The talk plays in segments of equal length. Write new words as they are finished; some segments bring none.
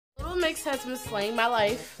Mix has been slaying my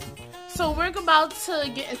life. So we're about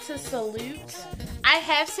to get into Salute. I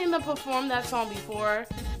have seen them perform that song before,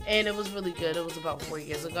 and it was really good. It was about 4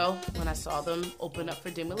 years ago when I saw them open up for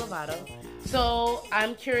Demi Lovato. So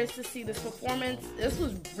I'm curious to see this performance. This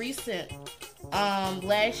was recent,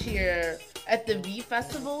 last year at the V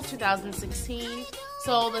Festival 2016.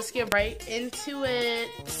 So let's get right into it.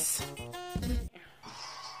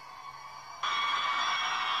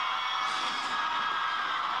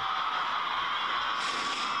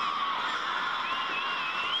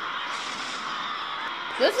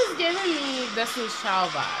 This is giving me Destiny's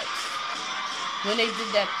Child vibes. When they did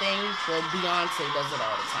that thing, well, Beyonce does it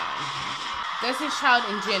all the time. Destiny's Child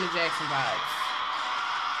and Janet Jackson vibes.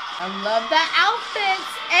 I love the outfits.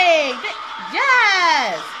 Hey,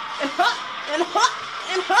 yes!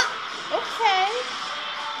 Okay.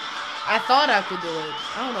 I thought I could do it.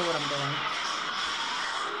 I don't know what I'm doing.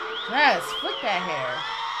 Yes, flip that hair.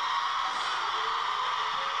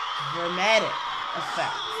 Dramatic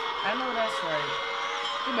effect. I know that's right.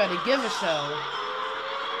 You better give a show.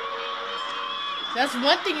 That's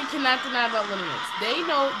one thing you cannot deny about Little Mix. They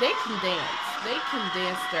know they can dance. They can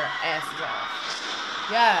dance their asses off.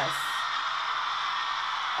 Yes.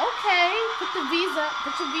 Okay. Put the V's up.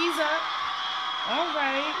 Put your V's up.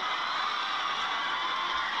 Alright.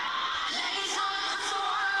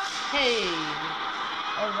 Hey.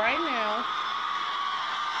 Alright now.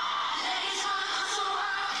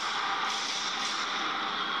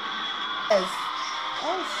 Yes.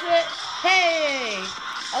 Oh shit. Hey.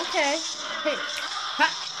 Okay. Hey. Ha.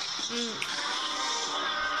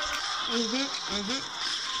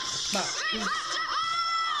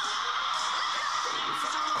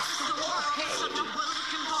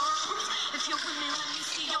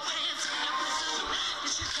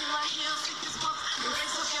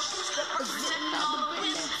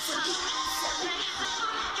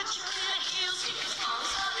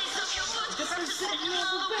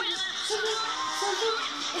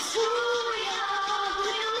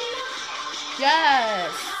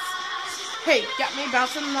 Yes. Hey, got me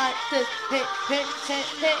bouncing like this. Hey, hey, hey,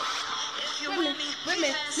 hey. Let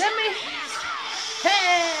me.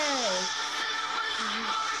 Hey.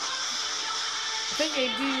 I think they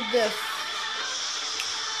do this.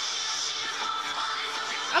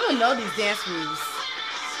 I don't know these dance moves.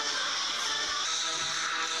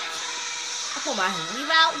 I pull my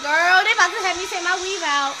weave out, girl. They about to have me take my weave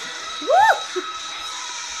out. Woo!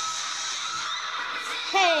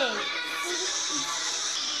 Hey.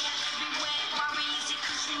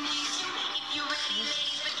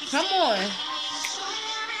 Come on.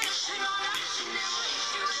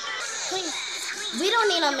 Please. We don't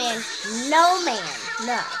need a man. No man.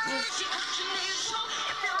 No.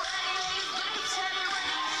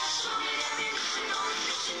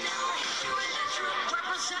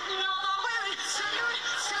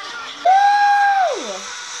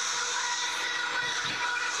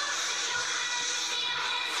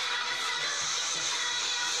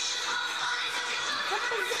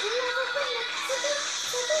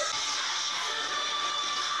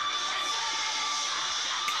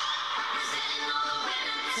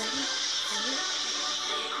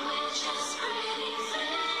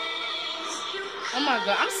 Oh my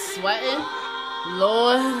god, I'm sweating.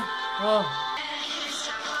 Lord. Oh.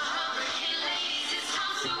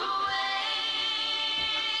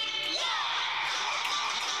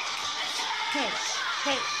 Hey,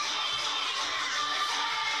 hey.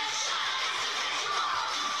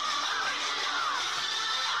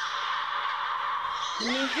 Let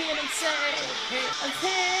me hear them say, hey,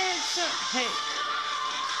 attention, hey.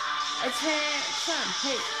 Attention,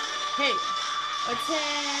 hey, hey.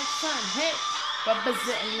 Attention, hey.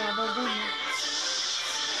 Representing all the women.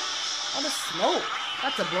 All the smoke.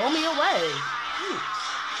 About to blow me away. Ooh.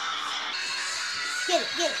 Get it.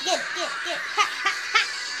 Ha, ha, ha.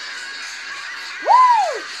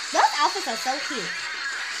 Woo! Those outfits are so cute.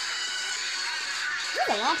 This is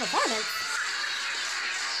a long performance.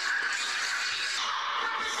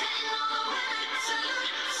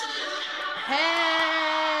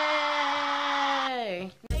 Hey!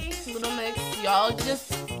 Little Mix, y'all just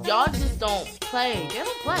don't play. They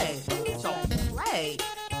don't play. They just don't play.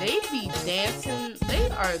 They be dancing. They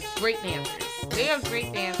are great dancers. They are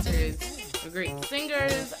great dancers. They're great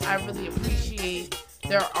singers. I really appreciate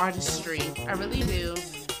their artistry. I really do.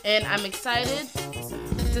 And I'm excited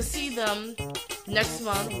to see them next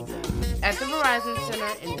month at the Verizon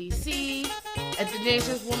Center in DC at the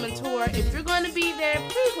Dangerous Woman Tour. If you're going to be there,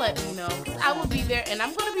 please let me know, because I will be there and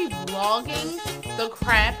I'm going to be vlogging the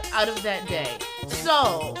crap out of that day.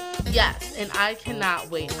 So Yes, and I cannot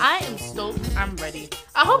wait. I am stoked. I'm ready.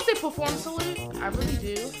 I hope they perform Salute. I really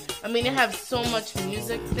do. I mean, they have so much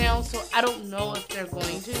music now, so I don't know if they're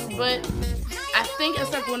going to, but I think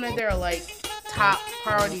it's like one of their like top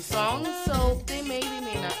priority songs, so they may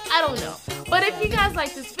not. I don't know. But if you guys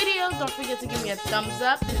like this video, don't forget to give me a thumbs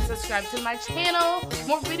up and subscribe to my channel.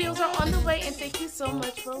 More videos are on the way, and thank you so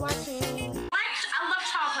much for watching. I love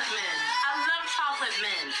chocolate men. I love chocolate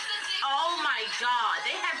men. Oh my god.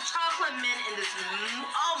 They have chocolate men in this.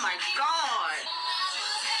 Oh my god.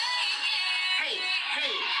 Hey,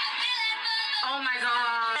 hey. Oh my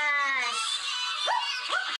god.